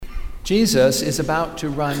Jesus is about to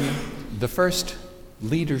run the first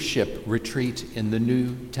leadership retreat in the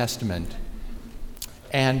New Testament,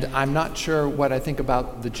 and I'm not sure what I think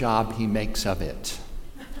about the job he makes of it.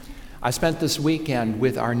 I spent this weekend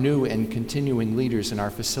with our new and continuing leaders and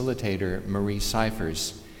our facilitator, Marie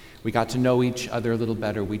Cyphers. We got to know each other a little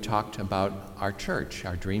better. We talked about our church,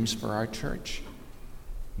 our dreams for our church,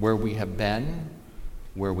 where we have been,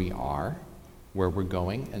 where we are, where we're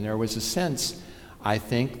going. And there was a sense, I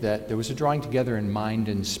think, that there was a drawing together in mind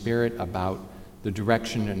and spirit about the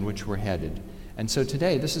direction in which we're headed. And so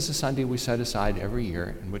today, this is a Sunday we set aside every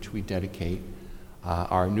year in which we dedicate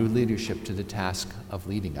our new leadership to the task of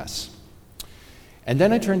leading us. And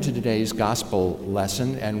then I turn to today's gospel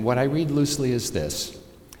lesson, and what I read loosely is this.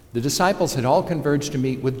 The disciples had all converged to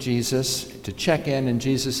meet with Jesus, to check in, and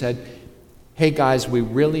Jesus said, hey guys, we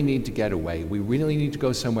really need to get away. We really need to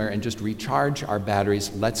go somewhere and just recharge our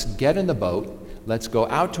batteries. Let's get in the boat. Let's go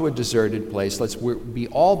out to a deserted place. Let's be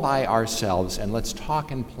all by ourselves, and let's talk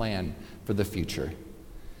and plan for the future.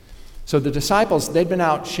 So the disciples, they'd been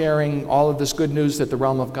out sharing all of this good news that the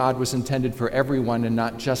realm of God was intended for everyone and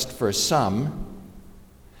not just for some.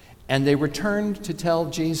 And they returned to tell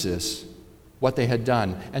Jesus what they had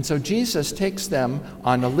done. And so Jesus takes them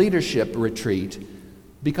on a leadership retreat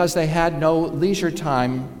because they had no leisure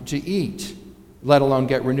time to eat, let alone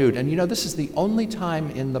get renewed. And you know, this is the only time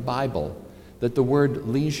in the Bible that the word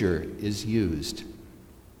leisure is used.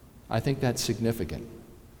 I think that's significant.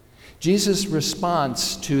 Jesus'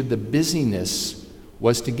 response to the busyness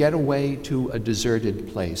was to get away to a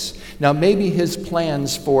deserted place. Now, maybe his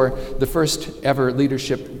plans for the first ever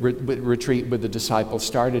leadership retreat with the disciples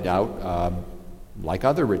started out like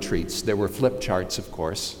other retreats. There were flip charts, of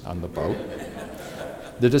course, on the boat.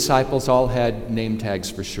 The disciples all had name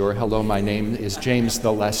tags for sure. Hello, my name is James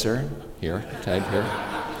the Lesser. Here, tag here.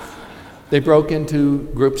 They broke into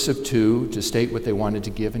groups of two to state what they wanted to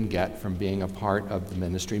give and get from being a part of the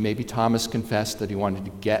ministry. Maybe Thomas confessed that he wanted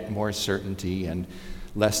to get more certainty and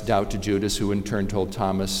less doubt to Judas, who in turn told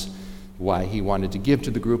Thomas why he wanted to give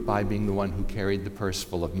to the group by being the one who carried the purse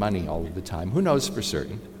full of money all of the time. Who knows for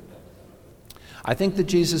certain? I think that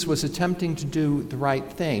Jesus was attempting to do the right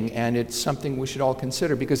thing, and it's something we should all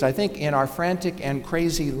consider, because I think in our frantic and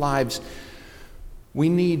crazy lives, we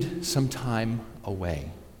need some time away.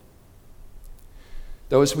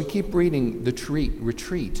 Though as we keep reading, the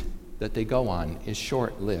retreat that they go on is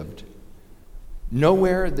short-lived.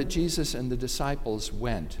 Nowhere that Jesus and the disciples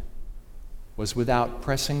went was without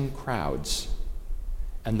pressing crowds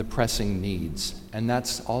and the pressing needs. And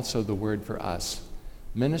that's also the word for us.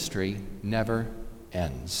 Ministry never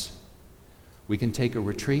ends. We can take a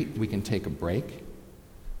retreat, we can take a break,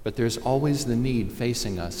 but there's always the need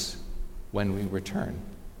facing us when we return.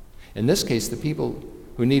 In this case, the people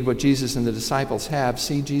who need what Jesus and the disciples have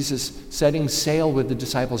see Jesus setting sail with the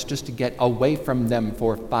disciples just to get away from them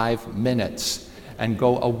for 5 minutes and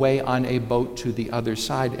go away on a boat to the other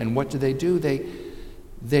side. And what do?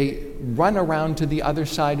 They run around to the other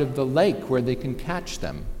side of the lake where they can catch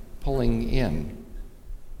them pulling in.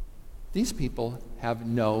 These people have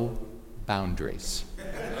no boundaries.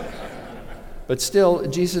 But still,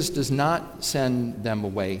 Jesus does not send them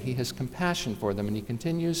away. He has compassion for them, and he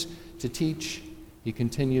continues to teach. He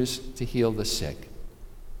continues to heal the sick.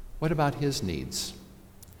 What about his needs?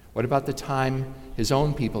 What about the time his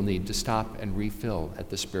own people need to stop and refill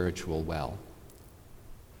at the spiritual well?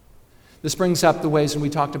 This brings up the ways, and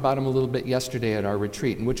we talked about them a little bit yesterday at our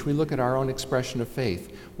retreat, in which we look at our own expression of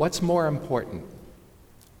faith. What's more important?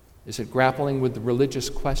 Is it grappling with the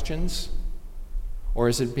religious questions, or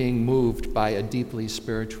is it being moved by a deeply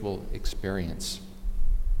spiritual experience?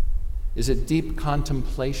 Is it deep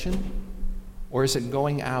contemplation, or is it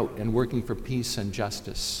going out and working for peace and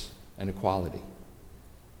justice and equality?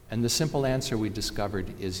 And the simple answer we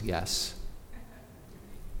discovered is yes.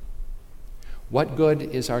 What good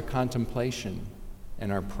is our contemplation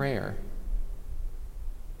and our prayer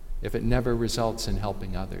if it never results in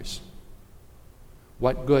helping others?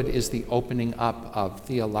 What good is the opening up of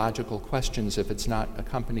theological questions if it's not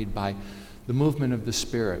accompanied by the movement of the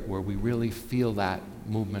Spirit, where we really feel that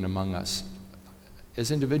movement among us as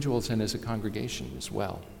individuals and as a congregation as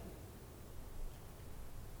well?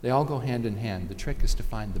 They all go hand in hand. The trick is to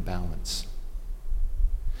find the balance.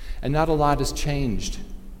 And not a lot has changed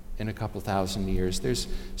in a couple thousand years. There's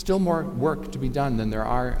still more work to be done than there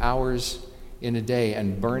are hours in a day,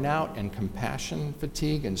 and burnout and compassion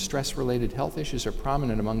fatigue and stress-related health issues are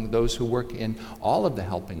prominent among those who work in all of the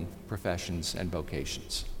helping professions and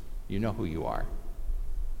vocations. You know who you are.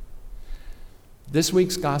 This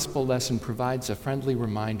week's gospel lesson provides a friendly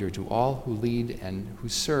reminder to all who lead and who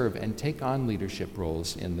serve and take on leadership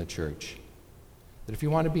roles in the church that if you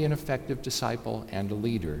want to be an effective disciple and a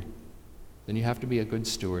leader, then you have to be a good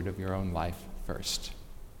steward of your own life first.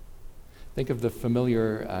 Think of the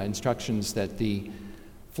familiar instructions that the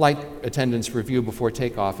flight attendants review before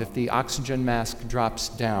takeoff. If the oxygen mask drops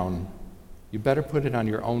down, you better put it on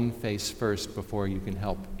your own face first before you can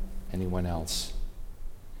help anyone else.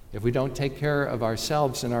 If we don't take care of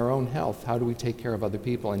ourselves and our own health, how do we take care of other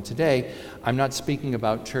people? And today, I'm not speaking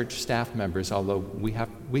about church staff members, although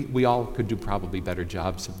we all could do probably better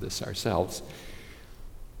jobs of this ourselves.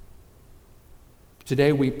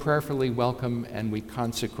 Today, we prayerfully welcome and we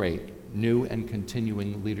consecrate new and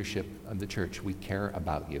continuing leadership of the church. We care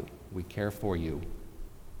about you. We care for you.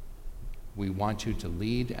 We want you to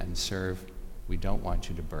lead and serve. We don't want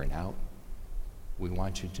you to burn out. We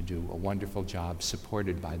want you to do a wonderful job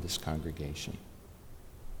supported by this congregation.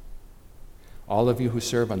 All of you who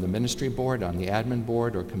serve on the ministry board, on the admin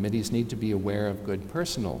board, or committees need to be aware of good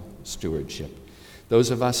personal stewardship.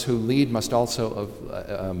 Those of us who lead must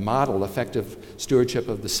also model effective stewardship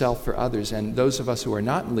of the self for others, and those of us who are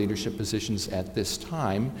not in leadership positions at this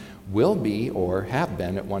time will be or have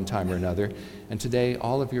been at one time or another. And today,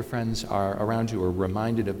 all of your friends around you are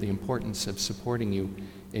reminded of the importance of supporting you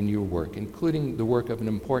in your work, including the work of an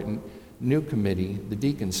important new committee, the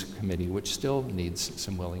Deacons Committee, which still needs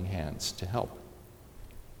some willing hands to help.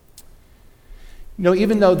 You know,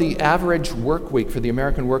 even though the average work week for the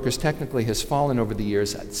American workers technically has fallen over the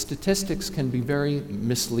years, statistics can be very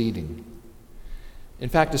misleading. In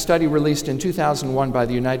fact, a study released in 2001 by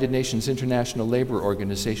the United Nations International Labor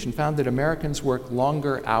Organization found that Americans work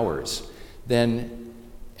longer hours than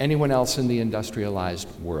anyone else in the industrialized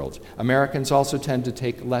world. Americans also tend to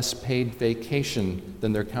take less paid vacation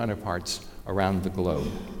than their counterparts around the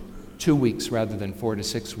globe. 2 weeks rather than 4 to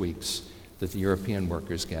 6 weeks that the European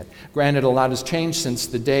workers get. Granted, a lot has changed since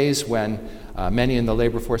the days when many in the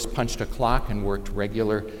labor force punched a clock and worked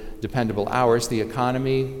regular, dependable hours. The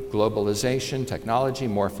economy, globalization, technology,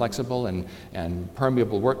 more flexible and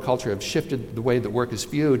permeable work culture have shifted the way that work is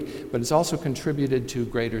viewed, but it's also contributed to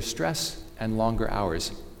greater stress and longer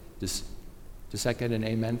hours. Does that get an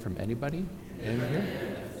amen from anybody in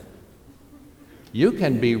here? You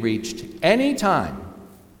can be reached anytime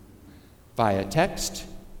via text,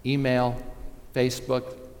 email,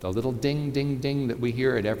 Facebook, the little ding, ding, ding that we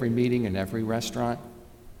hear at every meeting and every restaurant.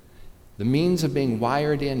 The means of being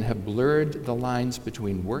wired in have blurred the lines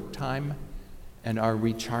between work time and our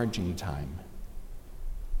recharging time.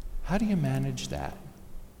 How do you manage that?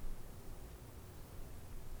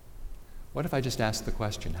 What if I just asked the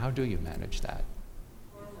question, how do you manage that?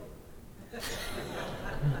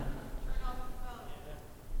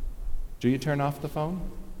 Do you turn off the phone?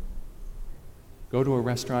 Go to a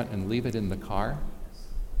restaurant and leave it in the car?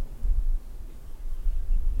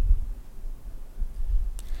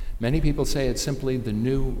 Many people say it's simply the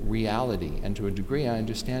new reality, and to a degree I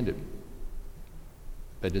understand it.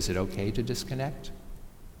 But is it okay to disconnect?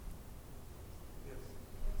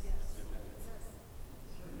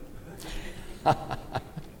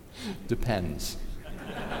 Depends.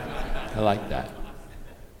 I like that.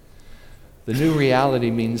 The new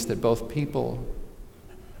reality means that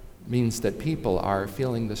people are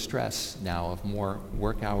feeling the stress now of more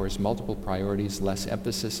work hours, multiple priorities, less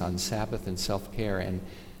emphasis on Sabbath and self-care, and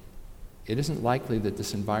it isn't likely that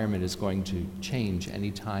this environment is going to change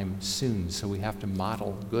anytime soon, so we have to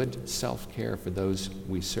model good self-care for those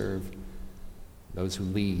we serve, those who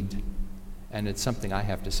lead. And it's something I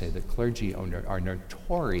have to say that clergy are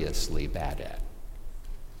notoriously bad at.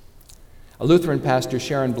 A Lutheran pastor,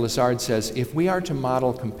 Sharon Blizzard, says, if we are to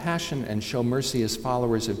model compassion and show mercy as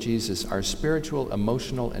followers of Jesus, our spiritual,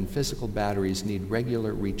 emotional, and physical batteries need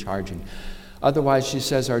regular recharging. Otherwise, she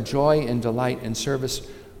says, our joy and delight in service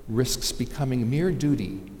risks becoming mere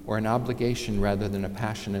duty or an obligation rather than a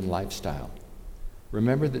passion and lifestyle.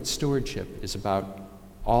 Remember that stewardship is about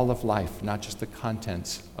all of life, not just the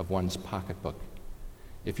contents of one's pocketbook.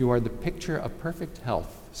 If you are the picture of perfect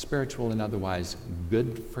health, spiritual and otherwise,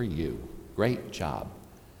 good for you. Great job.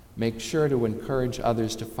 Make sure to encourage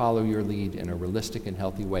others to follow your lead in a realistic and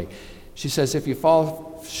healthy way. She says, if you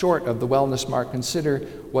fall short of the wellness mark, consider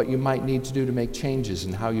what you might need to do to make changes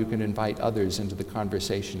and how you can invite others into the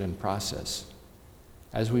conversation and process.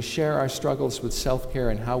 As we share our struggles with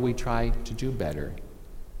self-care and how we try to do better,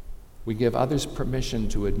 we give others permission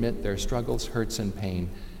to admit their struggles, hurts, and pain.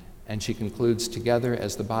 And she concludes, together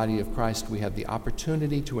as the body of Christ, we have the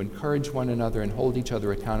opportunity to encourage one another and hold each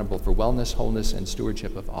other accountable for wellness, wholeness, and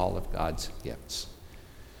stewardship of all of God's gifts.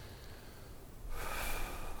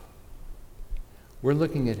 we're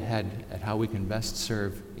looking ahead at how we can best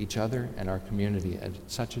serve each other and our community at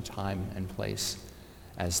such a time and place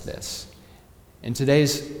as this. In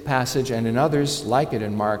today's passage and in others like it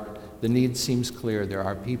in Mark, the need seems clear. There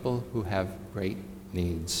are people who have great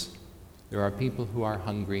needs. There are people who are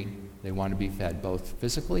hungry. They want to be fed both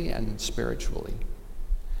physically and spiritually.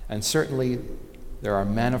 And certainly there are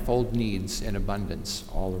manifold needs in abundance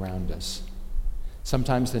all around us.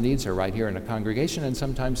 Sometimes the needs are right here in a congregation, and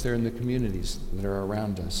sometimes they're in the communities that are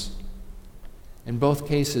around us. In both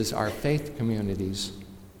cases, our faith communities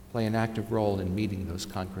play an active role in meeting those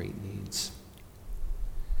concrete needs.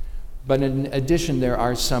 But in addition, there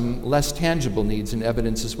are some less tangible needs and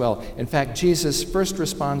evidence as well. In fact, Jesus first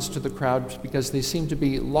responds to the crowd because they seem to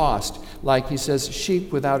be lost, like he says,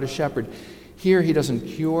 sheep without a shepherd. Here he doesn't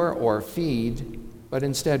cure or feed, but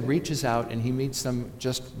instead reaches out and he meets them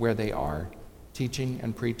just where they are, teaching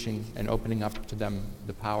and preaching and opening up to them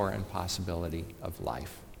the power and possibility of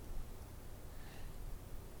life.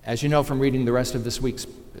 As you know from reading the rest of this week's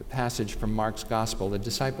passage from Mark's Gospel, the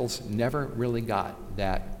disciples never really got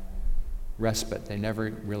that respite. They never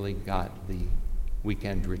really got the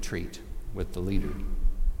weekend retreat with the leader,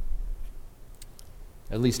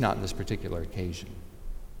 at least not on this particular occasion.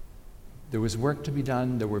 There was work to be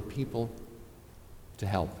done. There were people to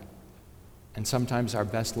help. And sometimes our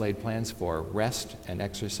best laid plans for rest and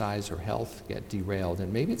exercise or health get derailed.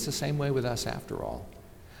 And maybe it's the same way with us after all.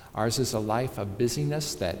 Ours is a life of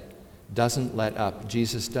busyness that doesn't let up.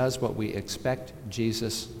 Jesus does what we expect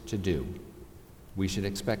Jesus to do. We should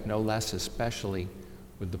expect no less, especially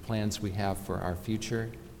with the plans we have for our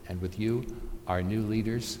future and with you, our new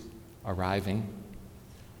leaders, arriving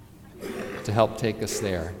to help take us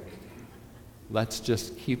there. Let's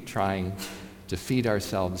just keep trying to feed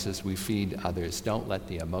ourselves as we feed others. Don't let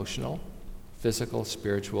the emotional, physical,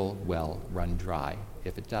 spiritual well run dry.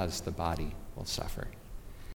 If it does, the body will suffer.